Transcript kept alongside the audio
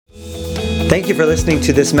Thank you for listening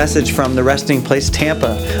to this message from The Resting Place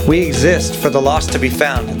Tampa. We exist for the lost to be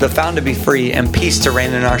found, the found to be free, and peace to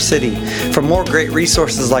reign in our city. For more great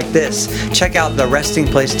resources like this, check out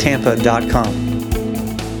therestingplacetampa.com.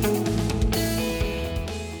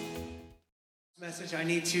 Message I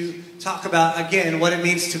need to talk about again what it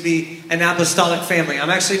means to be an apostolic family. I'm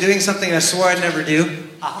actually doing something I swore I'd never do.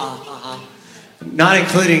 Not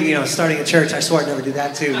including, starting a church. I swore I'd never do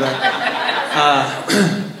that too,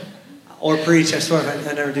 but or preach. I swear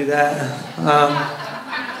I'd never do that.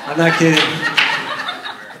 I'm not kidding.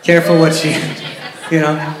 Careful what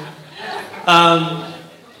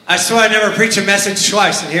I swore I'd never preach a message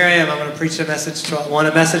twice, and here I am. I'm going to preach a message twice.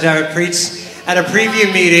 A message I would preach at a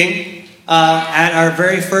preview meeting at our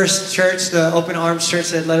very first church, the Open Arms Church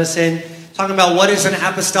that let us in, talking about what is an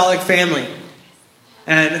apostolic family.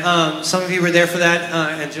 And some of you were there for that,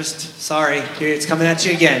 and just, sorry, it's coming at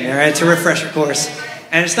you again. All right, it's a refresher course.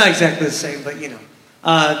 And it's not exactly the same, but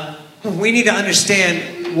we need to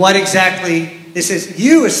understand what exactly this is.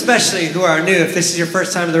 You especially who are new, if this is your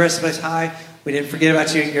first time to the Resting Place, hi, we didn't forget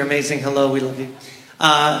about you. You're amazing. Hello, we love you.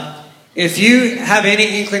 If you have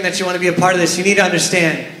any inkling that you want to be a part of this, you need to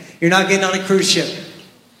understand you're not getting on a cruise ship.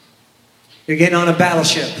 You're getting on a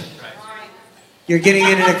battleship. You're getting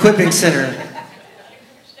in an equipping center.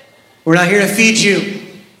 We're not here to feed you.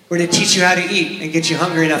 We're to teach you how to eat and get you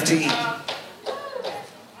hungry enough to eat.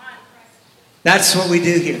 That's what we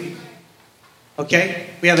do here.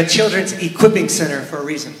 Okay? We have a children's equipping center for a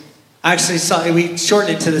reason. I actually we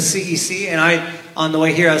shortened it to the CEC, and on the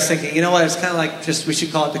way here, I was thinking, you know what? It's kind of like we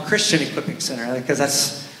should call it the Christian Equipping Center, because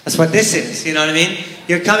that's what this is. You know what I mean?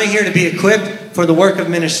 You're coming here to be equipped for the work of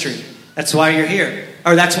ministry. That's why you're here.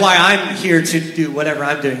 Or that's why I'm here to do whatever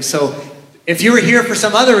I'm doing. So if you were here for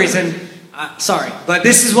some other reason, sorry. But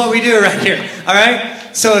this is what we do right here. All right?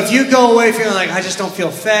 So if you go away feeling like, I just don't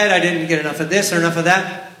feel fed, I didn't get enough of this or enough of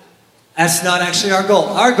that, that's not actually our goal.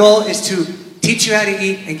 Our goal is to teach you how to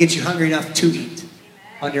eat and get you hungry enough to eat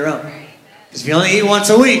on your own. Because if you only eat once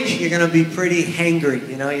a week, you're going to be pretty hangry.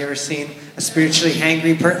 You ever seen a spiritually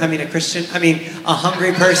hangry person? A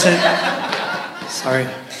hungry person. Sorry.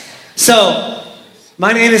 So,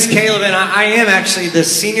 my name is Caleb, and I am actually the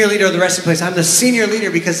senior leader of the Resting Place. I'm the senior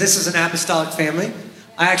leader because this is an apostolic family.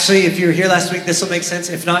 If you were here last week, this will make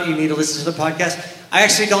sense. If not, you need to listen to the podcast. I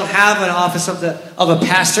actually don't have an office of a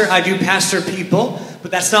pastor. I do pastor people,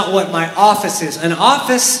 but that's not what my office is. An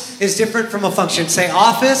office is different from a function. Say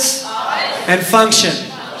office. And function.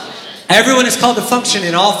 Everyone is called to function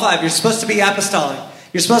in all five. You're supposed to be apostolic.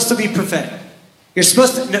 You're supposed to be prophetic. You're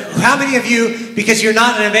supposed to. How many of you, because you're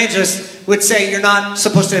not an evangelist, would say you're not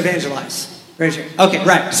supposed to evangelize? Raise your hand. Okay,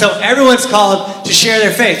 right. So everyone's called to share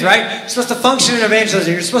their faith, right? You're supposed to function in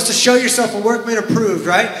evangelism. You're supposed to show yourself a workman approved,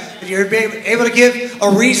 right? And you're able to give a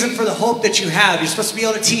reason for the hope that you have. You're supposed to be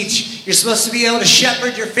able to teach. You're supposed to be able to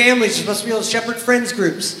shepherd your families. You're supposed to be able to shepherd friends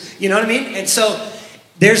groups. You know what I mean? And so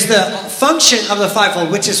there's the function of the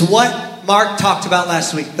fivefold, which is what Mark talked about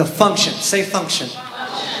last week. The function. Say function.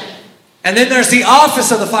 And then there's the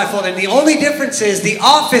office of the fivefold. And the only difference is the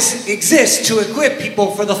office exists to equip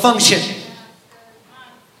people for the function.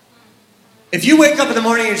 If you wake up in the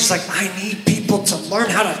morning and you're just like, I need people to learn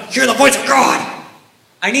how to hear the voice of God.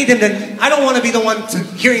 I don't want to be the one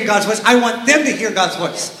hearing God's voice. I want them to hear God's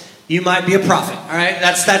voice. You might be a prophet, all right?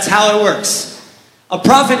 That's how it works. A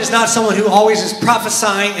prophet is not someone who always is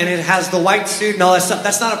prophesying and it has the white suit and all that stuff.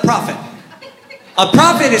 That's not a prophet. A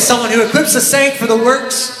prophet is someone who equips the saint for the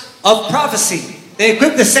works of prophecy. They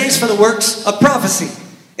equip the saints for the works of prophecy.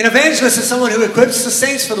 An evangelist is someone who equips the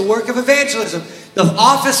saints for the work of evangelism. The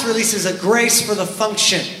office releases a grace for the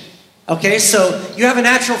function. Okay, so you have a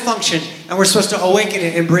natural function, and we're supposed to awaken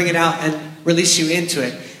it and bring it out and release you into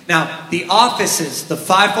it. Now, the offices, the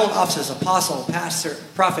fivefold offices, apostle, pastor,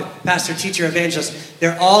 prophet, pastor, teacher, evangelist,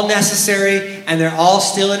 they're all necessary, and they're all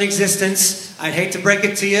still in existence. I'd hate to break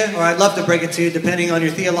it to you, or I'd love to break it to you, depending on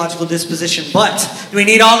your theological disposition, but we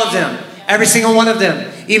need all of them. Every single one of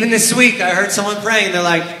them. Even this week, I heard someone praying. They're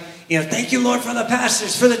like, thank you, Lord, for the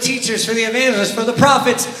pastors, for the teachers, for the evangelists, for the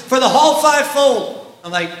prophets, for the whole fivefold.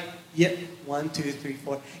 I'm like, yep, 1, 2, 3,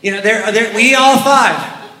 4. We need all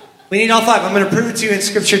five. We need all five. I'm going to prove it to you in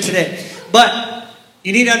Scripture today. But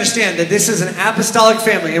you need to understand that this is an apostolic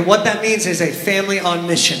family. And what that means is a family on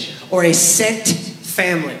mission. Or a sent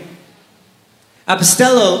family.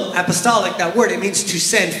 Apostolic, that word, it means to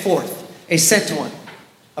send forth. A sent one.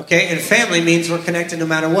 Okay, and family means we're connected no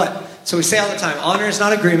matter what. So we say all the time, honor is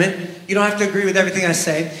not agreement. You don't have to agree with everything I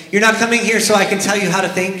say. You're not coming here so I can tell you how to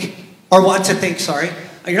think, or what to think, sorry.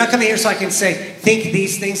 You're not coming here so I can say, think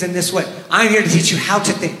these things in this way. I'm here to teach you how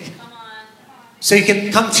to think. So you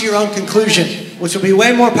can come to your own conclusion, which will be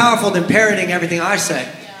way more powerful than parroting everything I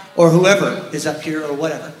say or whoever is up here or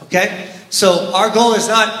whatever, okay? So our goal is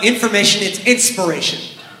not information, it's inspiration.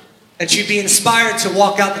 That you be inspired to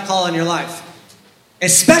walk out the call in your life.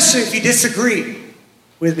 Especially if you disagree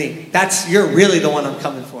with me. You're really the one I'm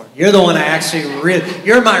coming for. You're the one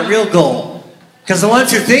you're my real goal. Because the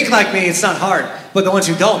ones who think like me, it's not hard. But the ones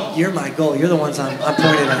who don't, you're my goal. You're the ones I'm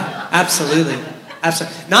pointed at. Absolutely.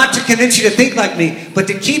 Absolutely. Not to convince you to think like me, but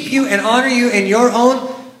to keep you and honor you in your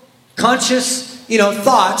own conscious,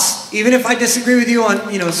 thoughts, even if I disagree with you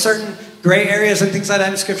on, certain gray areas and things like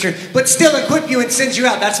that in Scripture, but still equip you and send you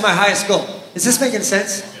out. That's my highest goal. Is this making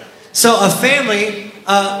sense? So a family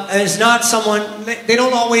is not someone, they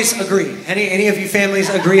don't always agree. Any of you families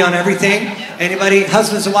agree on everything? Anybody,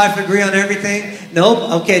 husbands and wife agree on everything?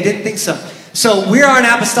 Nope? Okay, didn't think so. So we are an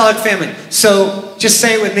apostolic family. So just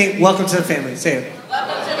say it with me, welcome to the family. Say it.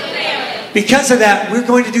 Welcome to the family. Because of that, we're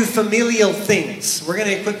going to do familial things. We're going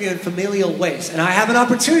to equip you in familial ways. And I have an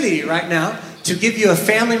opportunity right now to give you a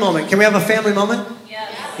family moment. Can we have a family moment?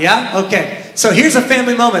 Yes. Yeah? Okay. So here's a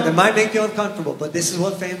family moment that might make you uncomfortable, but this is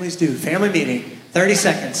what families do. Family meeting. 30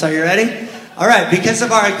 seconds. So you ready? All right. Because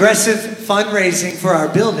of our aggressive fundraising for our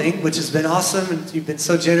building, which has been awesome, and you've been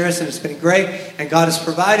so generous, and it's been great, and God is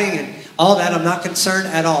providing, and all that, I'm not concerned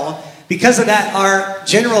at all. Because of that, our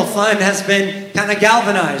general fund has been kind of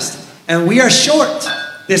galvanized. And we are short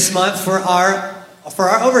this month for our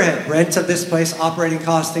overhead, rent of this place, operating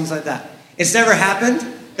costs, things like that. It's never happened.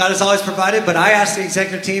 God has always provided. But I asked the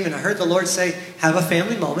executive team, and I heard the Lord say, have a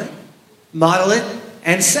family moment, model it,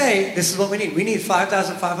 and say, this is what we need. We need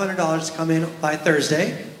 $5,500 to come in by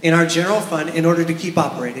Thursday in our general fund in order to keep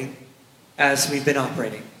operating as we've been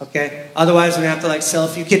operating, okay? Otherwise, we have to sell a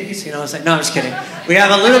few kidneys, no, I'm just kidding. We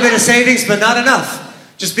have a little bit of savings, but not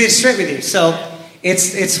enough. Just being straight with you. So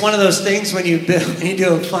it's one of those things when you do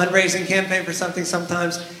a fundraising campaign for something,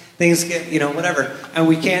 sometimes things get, whatever. And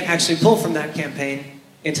we can't actually pull from that campaign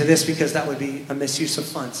into this because that would be a misuse of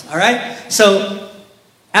funds, all right? So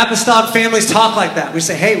apostolic families talk like that. We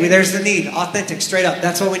say, hey, there's the need, authentic, straight up.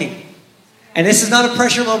 That's what we need. And this is not a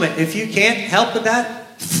pressure moment. If you can't help with that,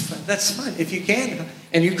 that's fine. If you can,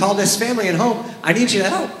 and you call this family and home, I need you to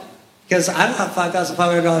help. Because I don't have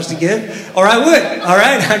 $5,500 to give, or I would, all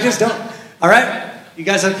right? I just don't. All right? You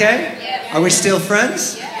guys okay? Yes. Are we still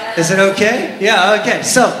friends? Yes. Is it okay? Yeah, okay.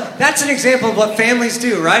 So that's an example of what families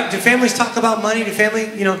do, right? Do families talk about money? Do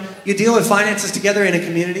family, you deal with finances together in a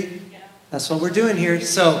community? Yeah. That's what we're doing here.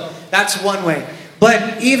 So that's one way.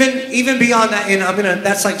 But even beyond that, and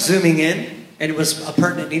that's like zooming in, and it was a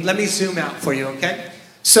pertinent need. Let me zoom out for you, okay?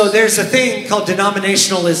 So there's a thing called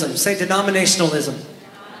denominationalism. Say denominationalism.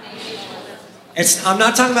 I'm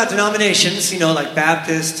not talking about denominations, like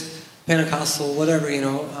Baptist, Pentecostal, whatever,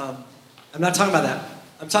 I'm not talking about that.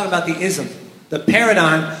 I'm talking about the ism, the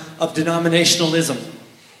paradigm of denominationalism.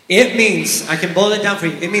 It means, I can boil it down for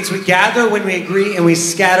you, it means we gather when we agree and we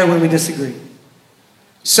scatter when we disagree.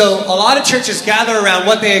 So a lot of churches gather around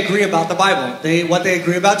what they agree about the Bible, what they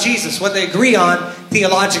agree about Jesus, what they agree on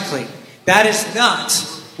theologically. That is not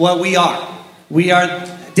what we are. We are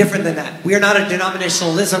different than that. We are not a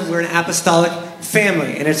denominationalism. We're an apostolic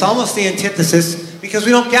family. And it's almost the antithesis because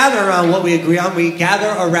we don't gather around what we agree on. We gather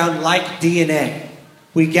around like DNA.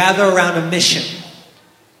 We gather around a mission.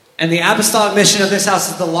 And the apostolic mission of this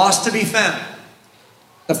house is the lost to be found,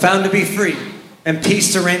 the found to be free, and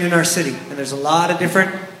peace to reign in our city. And there's a lot of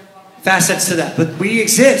different facets to that. But we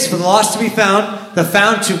exist for the lost to be found, the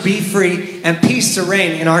found to be free, and peace to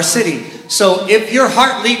reign in our city. So if your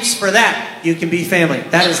heart leaps for that, you can be family.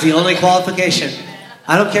 That is the only qualification.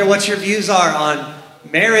 I don't care what your views are on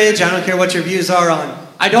marriage. I don't care what your views are on.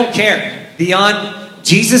 I don't care. Beyond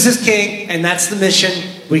Jesus is king, and that's the mission,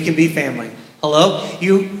 we can be family. Hello?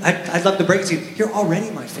 I'd love to break it to you. You're already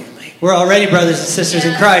my family. We're already brothers and sisters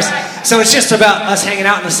in Christ. So it's just about us hanging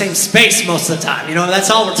out in the same space most of the time. That's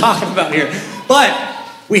all we're talking about here. But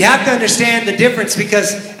we have to understand the difference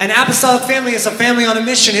because an apostolic family is a family on a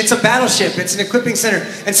mission. It's a battleship. It's an equipping center.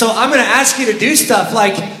 And so I'm going to ask you to do stuff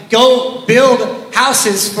like go build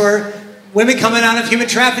houses for women coming out of human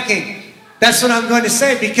trafficking. That's what I'm going to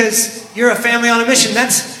say because you're a family on a mission.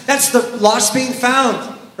 That's the lost being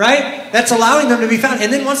found, right? That's allowing them to be found.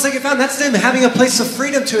 And then once they get found, that's them having a place of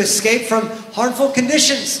freedom to escape from harmful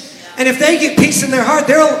conditions. And if they get peace in their heart,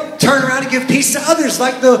 they'll turn around and give peace to others,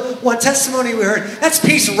 like the one testimony we heard. That's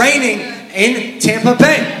peace reigning in Tampa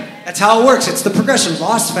Bay. That's how it works. It's the progression.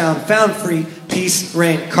 Lost, found free, peace,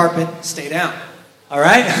 reign, carpet, stay down. All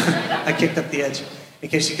right? I kicked up the edge in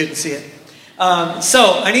case you couldn't see it.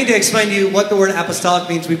 So I need to explain to you what the word apostolic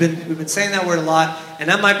means. We've been saying that word a lot, and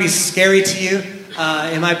that might be scary to you.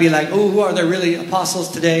 It might be like, oh, who are there really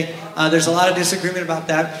apostles today? There's a lot of disagreement about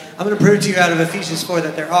that. I'm going to prove to you out of Ephesians 4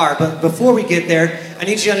 that there are. But before we get there, I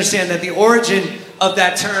need you to understand that the origin of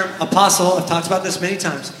that term apostle, I've talked about this many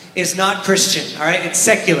times, is not Christian. All right, it's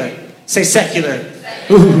secular. Say secular.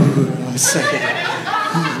 Ooh, secular.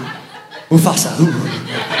 Ooh. Mufasa. Ooh.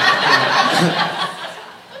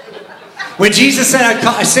 When Jesus said,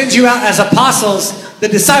 I send you out as apostles, the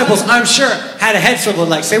disciples, I'm sure, had a head swivel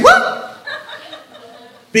like, say, what?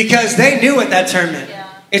 Because they knew what that term meant.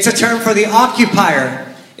 It's a term for the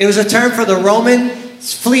occupier. It was a term for the Roman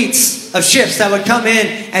fleets of ships that would come in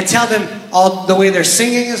and tell them all the way they're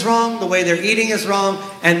singing is wrong, the way they're eating is wrong,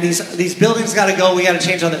 and these buildings got to go, we got to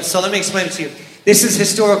change all this. So let me explain it to you. This is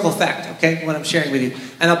historical fact, okay, what I'm sharing with you.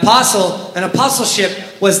 An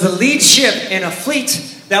apostleship was the lead ship in a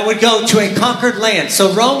fleet that would go to a conquered land.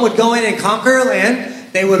 So Rome would go in and conquer a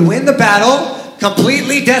land. They would win the battle,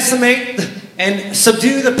 completely decimate and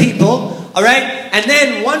subdue the people. All right? And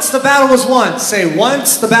then once the battle was won, say,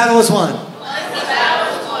 once the battle was won.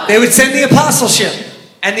 They would send the apostleship.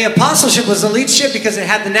 And the apostleship was the lead ship because it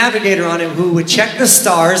had the navigator on it who would check the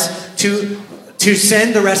stars to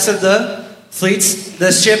send the rest of the fleets,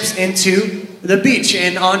 the ships, into the beach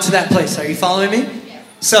and onto that place. Are you following me?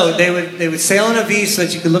 So they would sail in a V so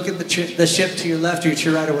that you could look at the ship to your left or to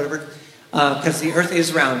your right or whatever, because the earth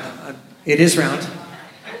is round. It is round.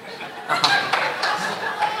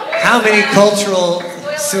 How many cultural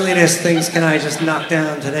silliness things can I just knock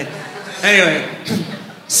down today? Anyway,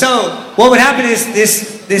 so what would happen is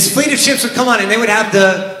this fleet of ships would come on and they would have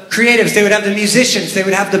the creatives, they would have the musicians, they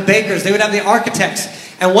would have the bakers, they would have the architects.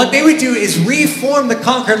 And what they would do is reform the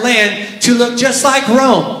conquered land to look just like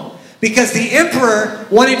Rome. Because the emperor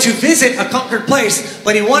wanted to visit a conquered place,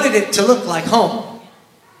 but he wanted it to look like home.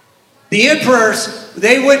 The emperors,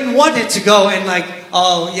 they wouldn't want it to go and like,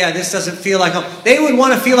 oh yeah, this doesn't feel like home. They would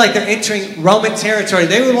want to feel like they're entering Roman territory.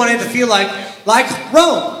 They would want it to feel like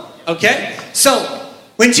Rome. Okay? So,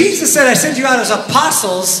 when Jesus said, I send you out as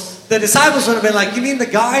apostles, the disciples would have been like, you mean the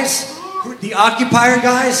guys, the occupier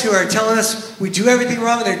guys who are telling us we do everything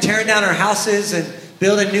wrong, they're tearing down our houses and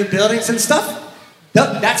building new buildings and stuff?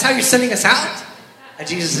 That's how you're sending us out? And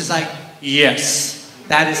Jesus is like, yes,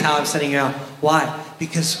 that is how I'm sending you out. Why?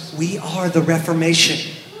 Because we are the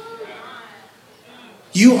Reformation.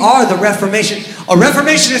 You are the Reformation. A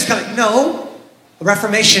Reformation is coming. No, a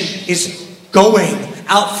Reformation is going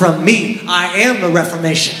out from me. I am the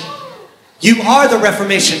Reformation. You are the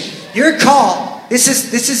Reformation. Your call, this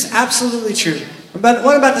is absolutely true. What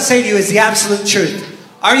I'm about to say to you is the absolute truth.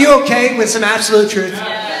 Are you okay with some absolute truth?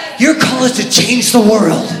 Your call is to change the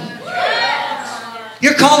world.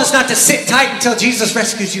 Your call is not to sit tight until Jesus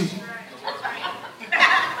rescues you.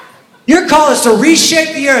 Your call is to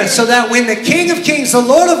reshape the earth so that when the King of Kings, the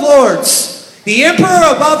Lord of Lords, the Emperor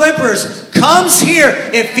above emperors, comes here,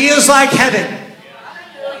 it feels like heaven.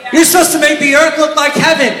 You're supposed to make the earth look like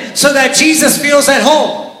heaven so that Jesus feels at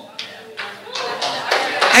home.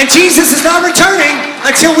 And Jesus is not returning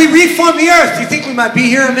until we reform the earth. You think we might be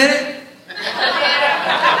here a minute?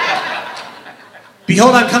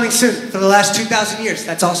 Behold, I'm coming soon. For the last 2,000 years,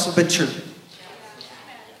 that's also been true.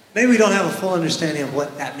 Maybe we don't have a full understanding of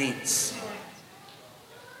what that means.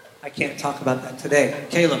 I can't talk about that today.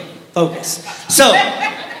 Caleb, focus. So,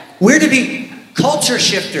 we're to be culture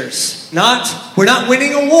shifters. We're not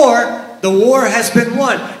winning a war. The war has been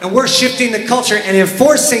won. And we're shifting the culture and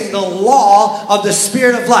enforcing the law of the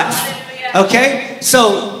Spirit of life. Okay?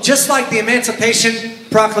 So, just like the Emancipation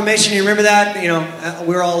Proclamation, you remember that? You know,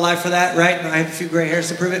 we're all alive for that, right? I have a few gray hairs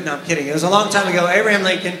to prove it. No, I'm kidding. It was a long time ago. Abraham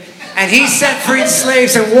Lincoln. And he set free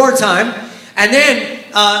slaves in wartime. And then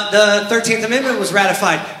the 13th Amendment was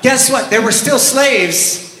ratified. Guess what? There were still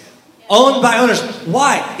slaves owned by owners.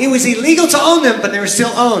 Why? It was illegal to own them, but they were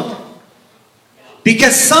still owned.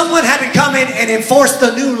 Because someone had to come in and enforce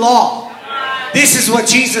the new law. This is what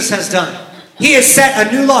Jesus has done. He has set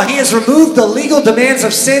a new law. He has removed the legal demands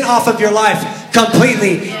of sin off of your life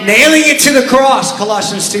completely. Nailing it to the cross,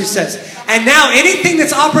 Colossians 2 says. And now anything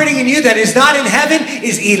that's operating in you that is not in heaven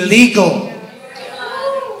is illegal.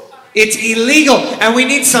 It's illegal. And we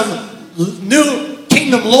need some new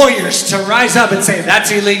kingdom lawyers to rise up and say,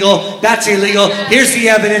 that's illegal, that's illegal, here's the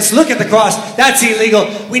evidence, look at the cross, that's illegal.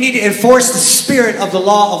 We need to enforce the spirit of the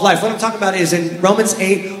law of life. What I'm talking about is in Romans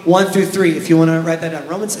 8, 1 through 3, if you want to write that down.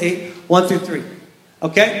 Romans 8, 1 through 3.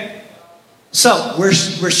 Okay? So, we're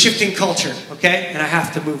shifting culture, okay? And I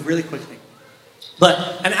have to move really quickly.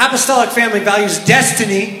 But an apostolic family values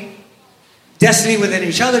destiny Destiny within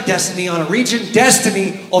each other, destiny on a region,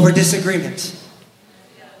 destiny over disagreement.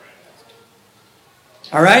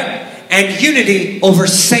 All right? And unity over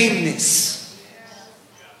sameness.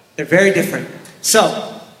 They're very different.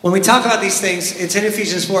 So, when we talk about these things, it's in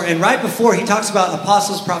Ephesians 4. And right before he talks about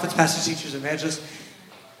apostles, prophets, pastors, teachers, evangelists,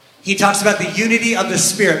 he talks about the unity of the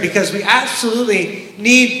Spirit. Because we absolutely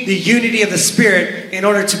need the unity of the Spirit in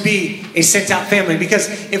order to be a sent out family.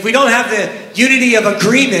 Because if we don't have the unity of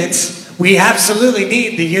agreements, we absolutely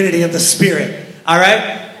need the unity of the Spirit. All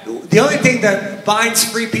right? The only thing that binds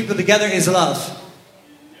free people together is love.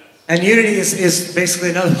 And unity is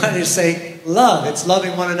basically another way to say love. It's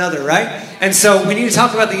loving one another, right? And so we need to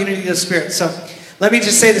talk about the unity of the Spirit. So let me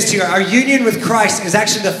just say this to you. Our union with Christ is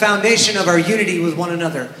actually the foundation of our unity with one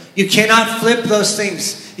another. You cannot flip those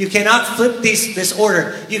things. You cannot flip this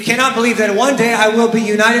order. You cannot believe that one day I will be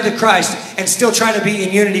united to Christ and still try to be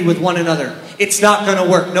in unity with one another. It's not going to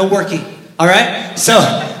work. No working. All right? So,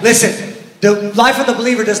 listen. The life of the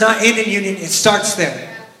believer does not end in union. It starts there.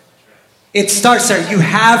 It starts there. You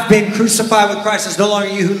have been crucified with Christ. It's no longer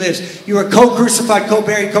you who lives. You are co-crucified,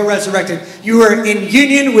 co-buried, co-resurrected. You are in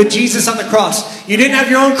union with Jesus on the cross. You didn't have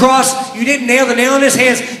your own cross. You didn't nail the nail in his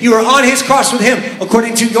hands. You were on his cross with him,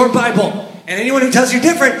 according to your Bible. And anyone who tells you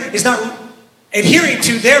different is not adhering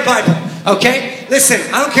to their Bible. Okay? Listen,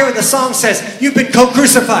 I don't care what the song says. You've been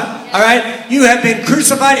co-crucified. All right? You have been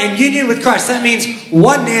crucified in union with Christ. That means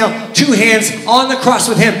one nail, two hands on the cross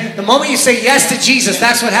with him. The moment you say yes to Jesus,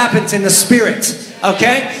 that's what happens in the Spirit.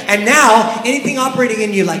 Okay? And now, anything operating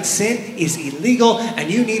in you like sin is illegal, and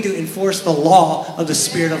you need to enforce the law of the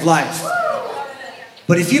Spirit of life.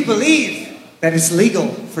 But if you believe that it's legal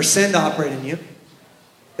for sin to operate in you,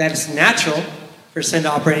 that it's natural for sin to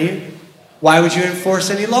operate in you, why would you enforce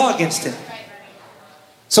any law against it?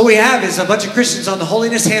 So what we have is a bunch of Christians on the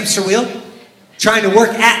holiness hamster wheel trying to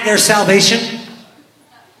work at their salvation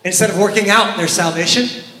instead of working out their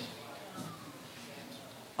salvation.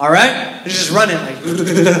 All right? They're just running like,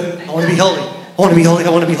 I want to be holy. I want to be holy. I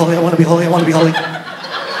want to be holy. I want to be holy. I want to be holy.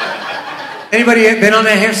 Anybody been on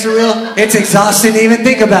that hamster wheel? It's exhausting to even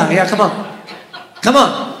think about. Yeah, come on. Come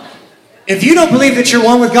on. If you don't believe that you're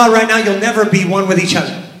one with God right now, you'll never be one with each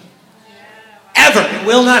other. Ever. It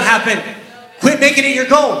will not happen. Quit making it your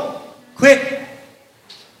goal. Quit.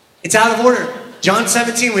 It's out of order. John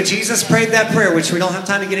 17, when Jesus prayed that prayer, which we don't have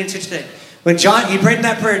time to get into today. When he prayed in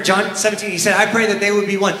that prayer, John 17, he said, I pray that they would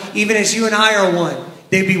be one. Even as you and I are one,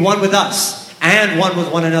 they'd be one with us and one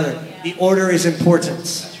with one another. The order is important.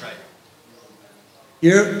 That's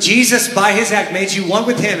right. Jesus, by his act, made you one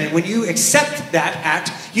with him. And when you accept that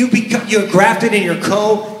act, you're grafted and you're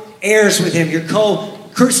co-heirs with him. You're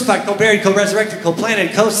co-crucified, co-buried, co-resurrected,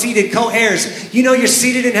 co-planted, co-seated, co-heirs. You know you're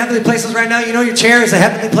seated in heavenly places right now. You know your chair is a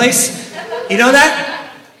heavenly place. You know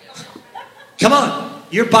that? Come on.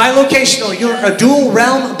 You're bilocational. You're a dual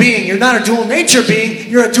realm being. You're not a dual nature being.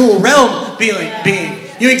 You're a dual realm being.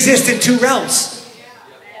 You exist in two realms.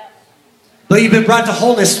 But you've been brought to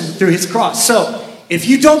wholeness through his cross. So, if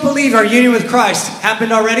you don't believe our union with Christ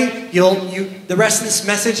happened already, the rest of this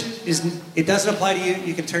message it doesn't apply to you.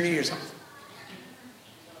 You can turn your ears off.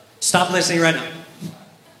 Stop listening right now.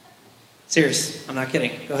 Serious. I'm not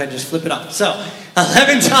kidding. Go ahead and just flip it off. So,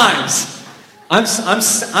 11 times.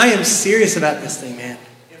 I am serious about this thing, man.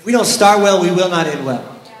 If we don't start well, we will not end well.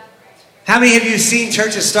 How many of you have seen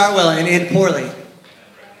churches start well and end poorly?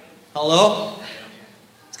 Hello?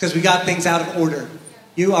 It's because we got things out of order.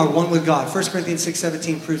 You are one with God. 1 Corinthians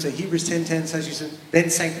 6:17 proves that. Hebrews 10:10 says you've been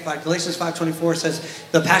sanctified. Galatians 5:24 says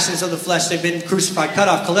the passions of the flesh, they've been crucified, cut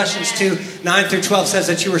off. Colossians 2:9-12 says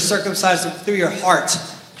that you were circumcised through your heart.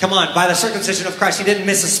 Come on, by the circumcision of Christ, you didn't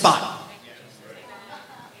miss a spot.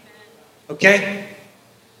 Okay?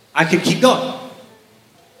 I could keep going.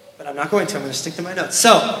 But I'm not going to. I'm going to stick to my notes.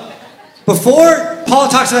 So, before Paul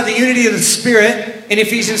talks about the unity of the Spirit in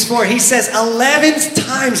Ephesians 4, he says 11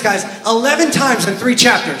 times, guys, 11 times in 3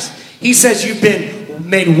 chapters. He says you've been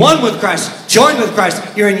made one with Christ, joined with Christ,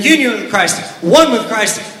 you're in union with Christ, one with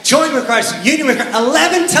Christ, joined with Christ, union with Christ.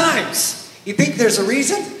 11 times. You think there's a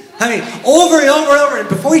reason? Honey, over and over and over. And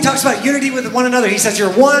before he talks about unity with one another, he says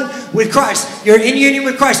you're one with Christ. You're in union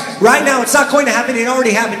with Christ. Right now, it's not going to happen. It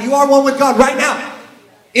already happened. You are one with God right now.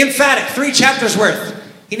 Emphatic. 3 chapters worth.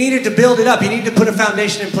 He needed to build it up. He needed to put a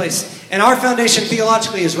foundation in place. And our foundation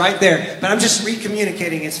theologically is right there. But I'm just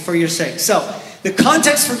re-communicating it for your sake. So, the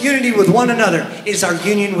context for unity with one another is our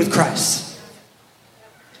union with Christ.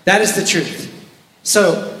 That is the truth.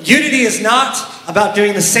 So, unity is not about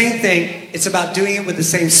doing the same thing. It's about doing it with the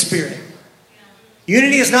same Spirit.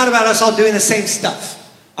 Unity is not about us all doing the same stuff.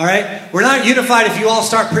 All right? We're not unified if you all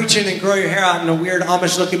start preaching and grow your hair out in a weird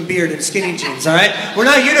Amish-looking beard and skinny jeans. All right? We're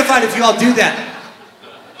not unified if you all do that.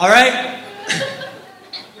 All right?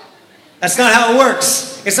 That's not how it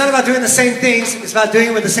works. It's not about doing the same things. It's about doing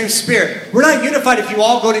it with the same spirit. We're not unified if you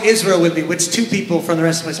all go to Israel with me, which 2 people from the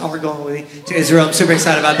rest of us are going with me to Israel. I'm super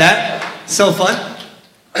excited about that. So fun.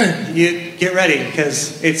 You get ready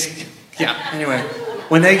because it's, anyway.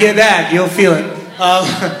 When they get back, you'll feel it.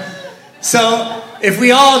 So if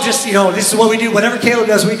we all just, this is what we do. Whatever Caleb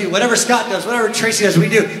does, we do. Whatever Scott does, whatever Tracy does, we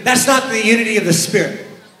do. That's not the unity of the Spirit.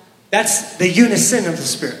 That's the unison of the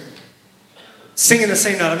Spirit. Singing the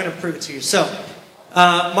same note. I'm going to prove it to you. So,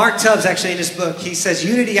 Mark Tubbs, actually, in his book, he says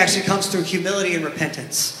unity actually comes through humility and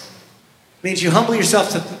repentance. It means you humble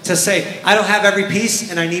yourself to say, I don't have every piece,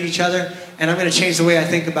 and I need each other, and I'm going to change the way I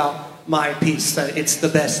think about my piece, that it's the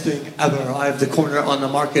best thing ever. I have the corner on the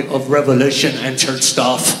market of revelation and church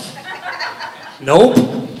stuff. Nope,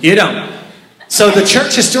 you don't. So the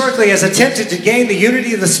church historically has attempted to gain the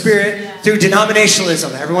unity of the Spirit through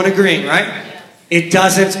denominationalism. Everyone agreeing, right? It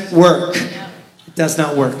doesn't work. It does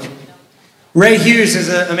not work. Ray Hyers is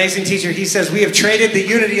an amazing teacher. He says, we have traded the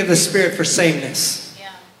unity of the Spirit for sameness.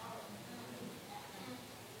 Yeah.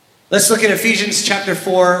 Let's look at Ephesians chapter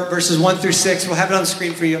 4, verses 1 through 6. We'll have it on the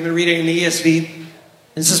screen for you. I'm going to read it in the ESV.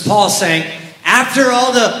 This is Paul saying, after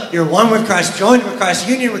all you're one with Christ, joined with Christ,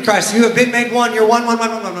 union with Christ, you have been made one, you're one,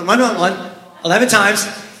 11 times.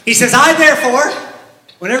 He says, I therefore,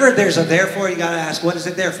 whenever there's a therefore, you got to ask, what is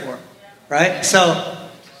it there for? Right? So,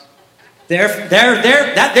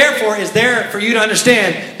 that therefore is there for you to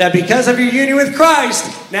understand that because of your union with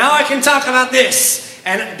Christ, now I can talk about this.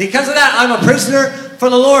 And because of that, I'm a prisoner for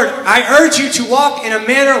the Lord. I urge you to walk in a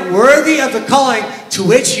manner worthy of the calling to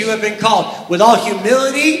which you have been called, with all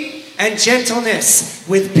humility and gentleness,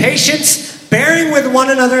 with patience, bearing with one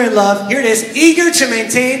another in love. Here it is, eager to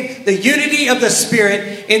maintain the unity of the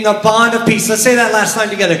Spirit in the bond of peace. Let's say that last line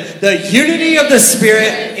together. The unity of the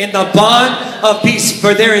Spirit in the bond of peace.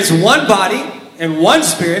 For there is one body and one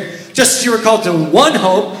Spirit, just as you were called to one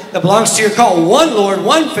hope that belongs to your call, one Lord,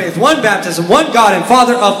 one faith, one baptism, one God and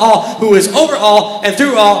Father of all, who is over all and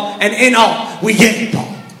through all and in all. We get it,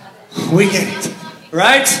 Paul. We get it.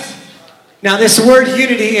 Right? Now, this word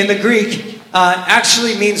unity in the Greek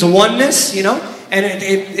actually means oneness, and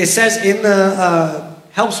it says in the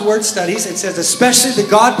Helps Word Studies, it says especially the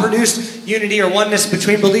God-produced unity or oneness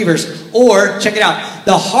between believers, or, check it out,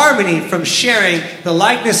 the harmony from sharing the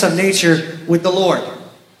likeness of nature with the Lord.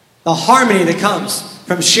 The harmony that comes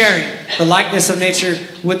from sharing the likeness of nature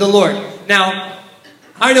with the Lord. Now,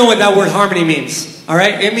 I know what that word harmony means, all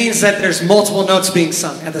right? It means that there's multiple notes being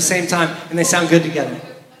sung at the same time, and they sound good together.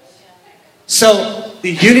 So,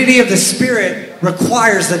 the unity of the Spirit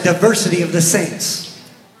requires the diversity of the saints.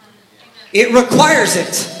 It requires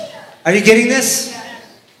it. Are you getting this?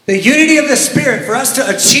 The unity of the Spirit, for us to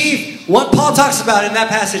achieve what Paul talks about in that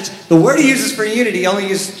passage, the word he uses for unity only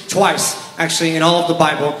used twice, actually, in all of the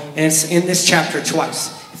Bible, and it's in this chapter twice.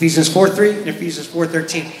 Ephesians 4:3 and Ephesians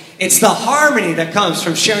 4:13. It's the harmony that comes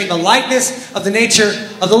from sharing the likeness of the nature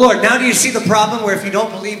of the Lord. Now do you see the problem where if you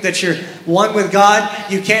don't believe that you're one with God,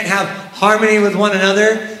 you can't have harmony with one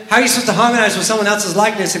another? How are you supposed to harmonize with someone else's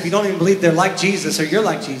likeness if you don't even believe they're like Jesus or you're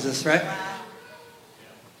like Jesus, right?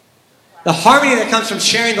 The harmony that comes from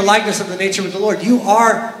sharing the likeness of the nature with the Lord. You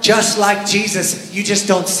are just like Jesus. You just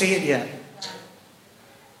don't see it yet.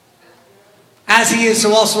 As he is,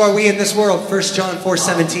 so also are we in this world. 1 John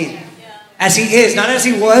 4:17. As he is, not as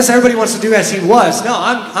he was. Everybody wants to do as he was. No,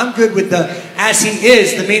 I'm good with the as he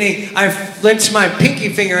is. The meaning, I flinch my pinky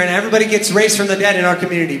finger and everybody gets raised from the dead in our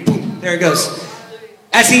community. Boom, there it goes.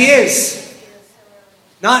 As he is.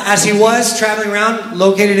 Not as he was, traveling around,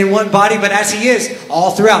 located in one body, but as he is,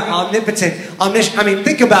 all throughout, omnipotent, omniscient. I mean,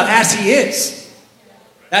 think about as he is.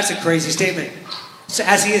 That's a crazy statement. So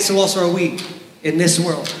as he is, so also are we in this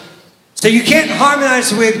world. So you can't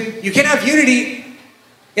harmonize with, you can't have unity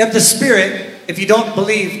of the Spirit if you don't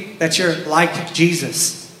believe that you're like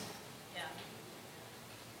Jesus.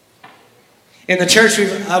 In the church,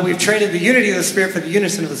 we've traded the unity of the Spirit for the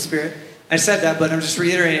unison of the Spirit. I said that, but I'm just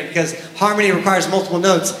reiterating it because harmony requires multiple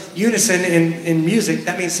notes. Unison in music,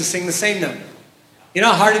 that means to sing the same note. You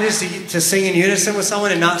know how hard it is to sing in unison with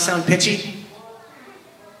someone and not sound pitchy?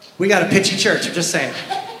 We got a pitchy church, I'm just saying.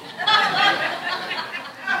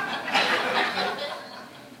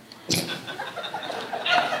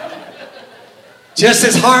 Just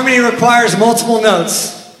as harmony requires multiple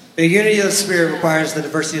notes, the unity of the Spirit requires the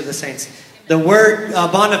diversity of the saints. The word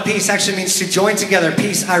bond of peace actually means to join together.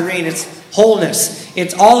 Peace, Irene. It's wholeness.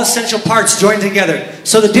 It's all essential parts joined together.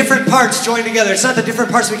 So the different parts joined together. It's not the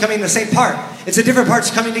different parts becoming the same part. It's the different parts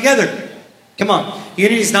coming together. Come on.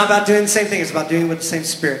 Unity is not about doing the same thing. It's about doing it with the same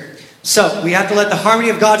Spirit. So we have to let the harmony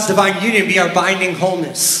of God's divine union be our binding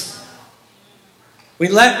wholeness. We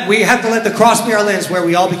have to let the cross be our lens where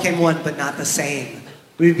we all became one but not the same.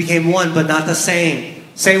 We became one but not the same.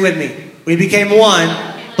 Say with me. We became one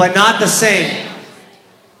but not the same.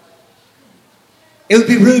 It would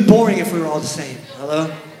be really boring if we were all the same.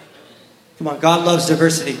 Hello? Come on, God loves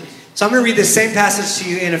diversity. So I'm going to read this same passage to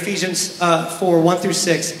you in Ephesians 4, 1 through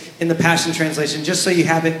 6 in the Passion Translation, just so you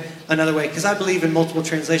have it another way. Because I believe in multiple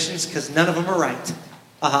translations, because none of them are right.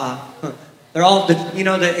 They're all,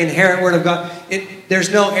 the inherent Word of God. There's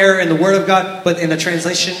no error in the Word of God, but in the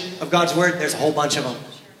translation of God's Word, there's a whole bunch of them.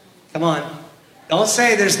 Come on. Don't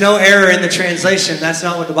say there's no error in the translation. That's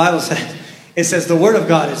not what the Bible says. It says the Word of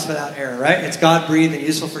God is without error, right? It's God-breathed and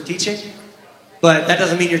useful for teaching. But that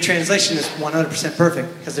doesn't mean your translation is 100%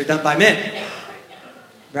 perfect, because they're done by men.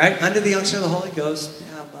 Right? Under the unction of the Holy Ghost.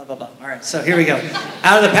 Blah, blah, blah. All right, so here we go.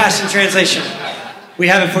 Out of the Passion Translation. We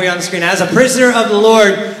have it for you on the screen. As a prisoner of the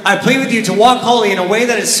Lord, I plead with you to walk holy in a way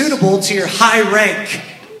that is suitable to your high rank,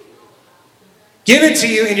 given to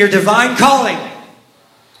you in your divine calling.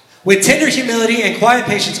 With tender humility and quiet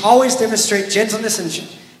patience, always demonstrate gentleness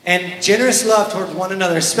and generous love toward one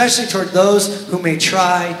another, especially toward those who may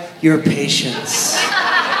try your patience.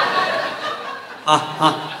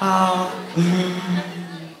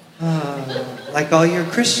 Like all your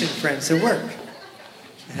Christian friends at work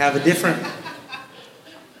that have a different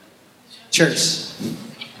church.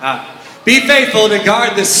 Be faithful to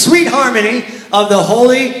guard the sweet harmony of the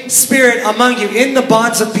Holy Spirit among you in the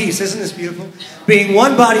bonds of peace. Isn't this beautiful? Being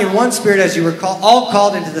one body and one spirit, as you were all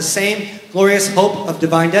called into the same glorious hope of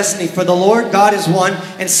divine destiny. For the Lord God is one,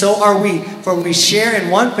 and so are we. For we share in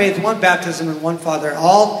one faith, one baptism, and one Father.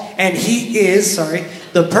 And He is,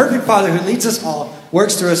 the perfect Father who leads us all,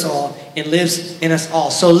 works through us all, and lives in us all.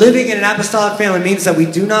 So living in an apostolic family means that we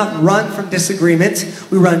do not run from disagreements.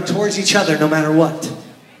 We run towards each other no matter what.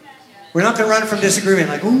 We're not going to run from disagreement.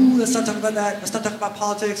 Like, ooh, let's not talk about that. Let's not talk about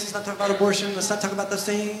politics. Let's not talk about abortion. Let's not talk about those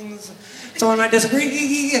things. Someone might disagree.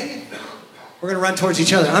 We're going to run towards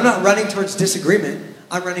each other. I'm not running towards disagreement.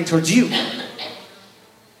 I'm running towards you.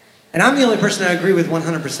 And I'm the only person I agree with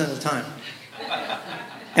 100% of the time.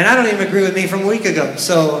 And I don't even agree with me from a week ago.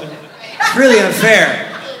 So it's really unfair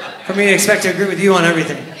for me to expect to agree with you on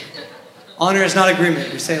everything. Honor is not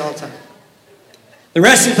agreement. We say it all the time. The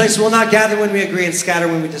resting place will not gather when we agree and scatter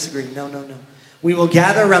when we disagree. No, no, no. We will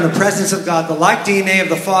gather around the presence of God, the like DNA of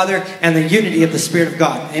the Father, and the unity of the Spirit of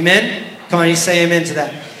God. Amen? Come on, you say amen to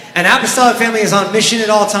that. An apostolic family is on mission at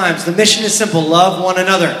all times. The mission is simple. Love one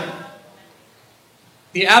another.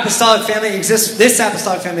 The apostolic family exists. This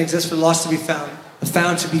apostolic family exists for the lost to be found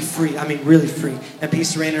to be free. I mean, really free, and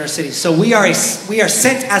peace to reign in our city. So we are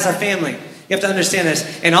sent as a family. You have to understand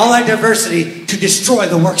this. In all our diversity, to destroy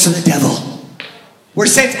the works of the devil. We're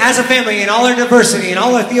sent as a family in all our diversity, in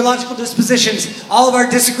all our theological dispositions, all of our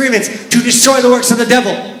disagreements, to destroy the works of the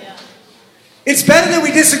devil. It's better that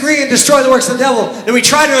we disagree and destroy the works of the devil than we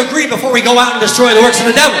try to agree before we go out and destroy the works of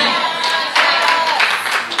the devil.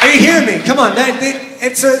 Are you hearing me? Come on.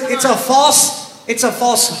 It's a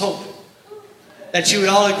false hope that you would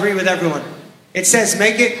all agree with everyone. It says,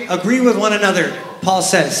 agree with one another, Paul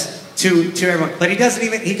says. To everyone. But he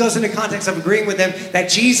goes into context of agreeing with them that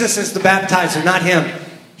Jesus is the baptizer, not him.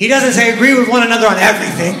 He doesn't say agree with one another on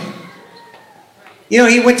everything.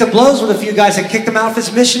 He went to blows with a few guys and kicked them out of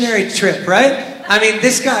his missionary trip, right? I mean,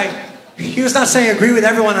 this guy, he was not saying agree with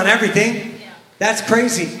everyone on everything. That's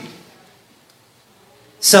crazy.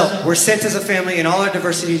 So, we're sent as a family in all our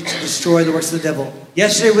diversity to destroy the works of the devil.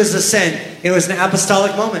 Yesterday was the send. It was an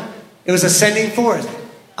apostolic moment. It was a sending forth.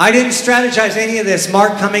 I didn't strategize any of this.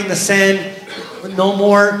 Mark coming to send, no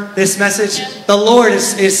more this message. The Lord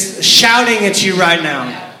is shouting at you right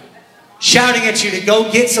now. Shouting at you to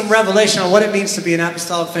go get some revelation on what it means to be an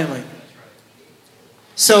apostolic family.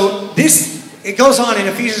 So it goes on in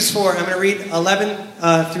Ephesians 4. I'm going to read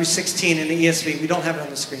 11 through 16 in the ESV. We don't have it on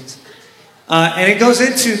the screens. And it goes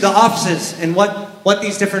into the offices and what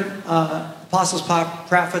these different apostles,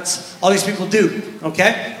 prophets, all these people do.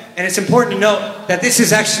 Okay? And it's important to note that this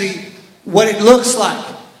is actually what it looks like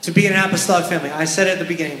to be an apostolic family. I said it at the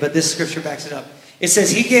beginning, but this scripture backs it up. It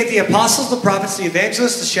says, He gave the apostles, the prophets, the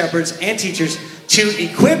evangelists, the shepherds, and teachers to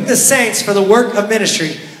equip the saints for the work of ministry,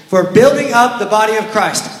 for building up the body of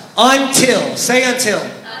Christ. Until.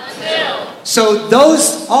 So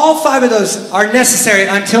all 5 of those are necessary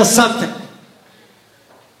until something.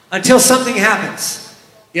 Until something happens.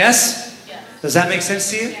 Yes? Does that make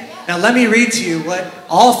sense to you? Now let me read to you what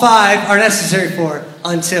all 5 are necessary for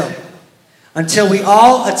until we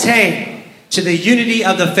all attain to the unity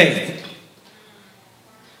of the faith.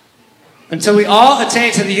 Until we all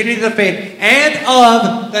attain to the unity of the faith and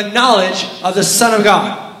of the knowledge of the Son of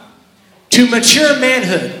God, to mature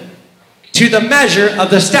manhood, to the measure of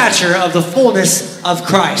the stature of the fullness of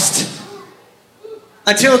Christ.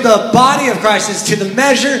 Until the body of Christ is to the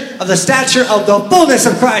measure of the stature of the fullness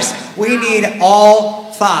of Christ, we need all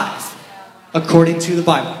 5, according to the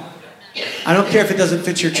Bible. I don't care if it doesn't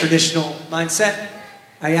fit your traditional mindset.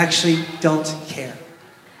 I actually don't care.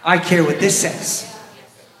 I care what this says.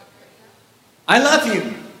 I love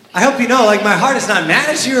you. I hope you know, like, my heart is not mad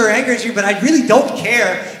at you or angry at you, but I really don't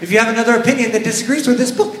care if you have another opinion that disagrees with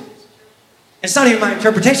this book. It's not even my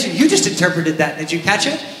interpretation. You just interpreted that. Did you catch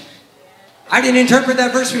it? I didn't interpret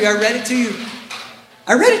that verse for you. I read it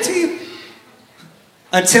to you.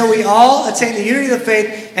 Until we all attain the unity of the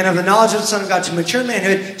faith and of the knowledge of the Son of God, to mature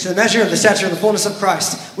manhood, to the measure of the stature of the fullness of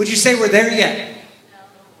Christ. Would you say we're there yet?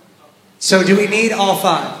 So do we need all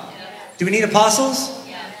 5? Do we need apostles?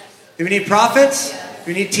 Do we need prophets? Do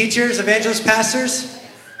we need teachers, evangelists, pastors?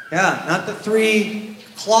 Yeah, not the 3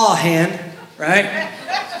 claw hand, right?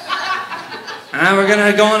 We're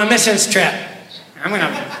going to go on a missions trip. I'm going to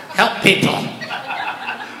help people.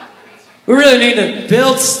 We really need to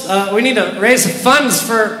build, we need to raise funds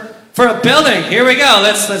for a building. Here we go.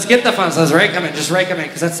 Let's get the funds. Let's rake them in. Just rake them in,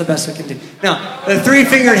 because that's the best we can do. Now, the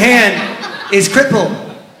 3-fingered hand is crippled.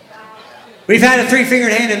 We've had a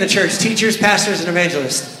 3-fingered hand in the church. Teachers, pastors, and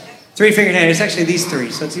evangelists. 3-fingered hand. It's actually these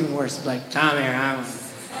 3, so it's even worse. It's like, come here.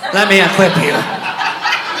 Let me equip you.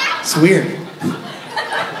 It's weird.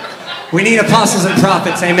 We need apostles and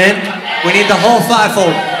prophets, amen? We need the whole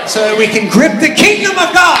 5-fold so that we can grip the kingdom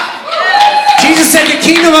of God. Jesus said the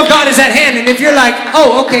kingdom of God is at hand. And if you're like,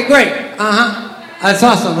 oh, okay, great. That's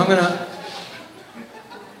awesome.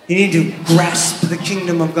 You need to grasp the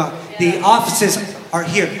kingdom of God. The offices are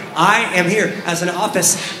here. I am here as an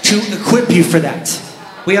office to equip you for that.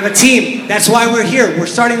 We have a team. That's why we're here. We're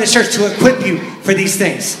starting this church to equip you for these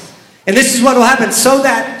things. And this is what will happen, so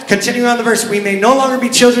that, continuing on the verse, we may no longer be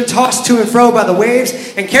children tossed to and fro by the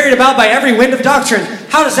waves and carried about by every wind of doctrine.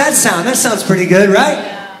 How does that sound? That sounds pretty good,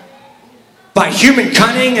 right? By human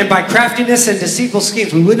cunning and by craftiness and deceitful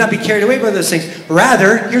schemes. We would not be carried away by those things.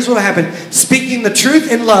 Rather, here's what will happen. Speaking the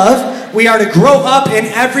truth in love, we are to grow up in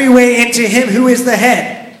every way into Him who is the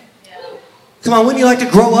head. Come on, wouldn't you like to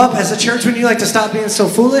grow up as a church? Wouldn't you like to stop being so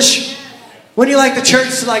foolish? Wouldn't you like the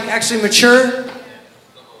church to actually mature?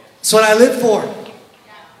 That's what I live for.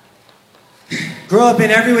 Grow up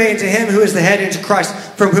in every way into Him who is the head, into Christ,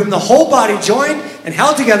 from whom the whole body, joined and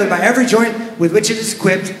held together by every joint with which it is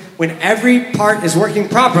equipped, when every part is working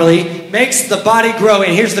properly, makes the body grow.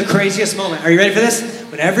 And here's the craziest moment. Are you ready for this?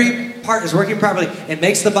 When every part is working properly, it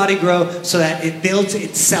makes the body grow so that it builds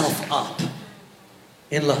itself up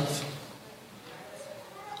in love.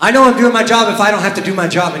 I know I'm doing my job if I don't have to do my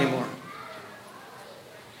job anymore.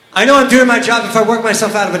 I know I'm doing my job if I work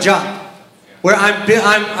myself out of a job. Where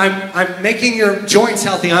I'm making your joints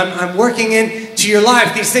healthy. I'm working into your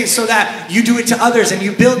life these things so that you do it to others and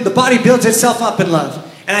the body builds itself up in love.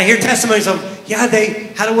 And I hear testimonies of, yeah,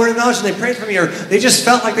 they had a word of knowledge and they prayed for me, or they just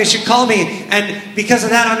felt like they should call me. And because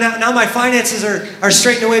of that, now my finances are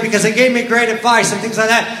straightened away because they gave me great advice and things like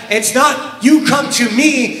that. It's not you come to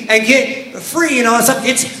me and get free and all that stuff.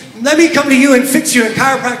 It's let me come to you and fix you and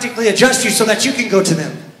chiropractically adjust you so that you can go to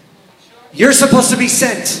them. You're supposed to be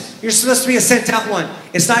sent. You're supposed to be a sent out one.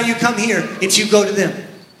 It's not you come here, it's you go to them.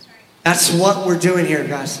 That's what we're doing here,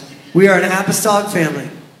 guys. We are an apostolic family.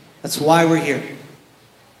 That's why we're here.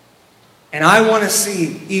 And I want to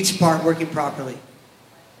see each part working properly.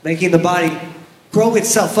 Making the body grow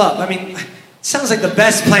itself up. I mean, it sounds like the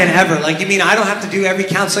best plan ever. Like, you mean I don't have to do every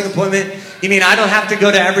counseling appointment? You mean I don't have to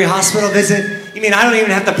go to every hospital visit? You mean I don't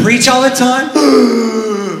even have to preach all the time?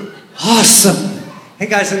 Awesome. Hey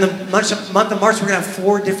guys, in the month of March, we're going to have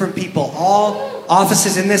 4 different people, all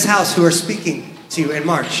offices in this house, who are speaking to you in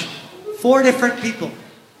March. 4 different people.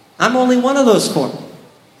 I'm only one of those 4.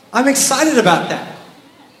 I'm excited about that.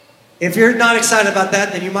 If you're not excited about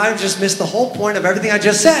that, then you might have just missed the whole point of everything I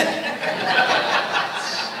just said.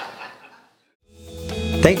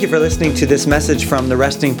 Thank you for listening to this message from The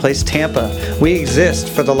Resting Place Tampa. We exist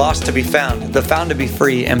for the lost to be found, the found to be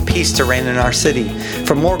free, and peace to reign in our city.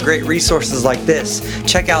 For more great resources like this,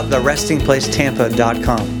 check out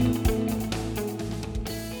therestingplacetampa.com.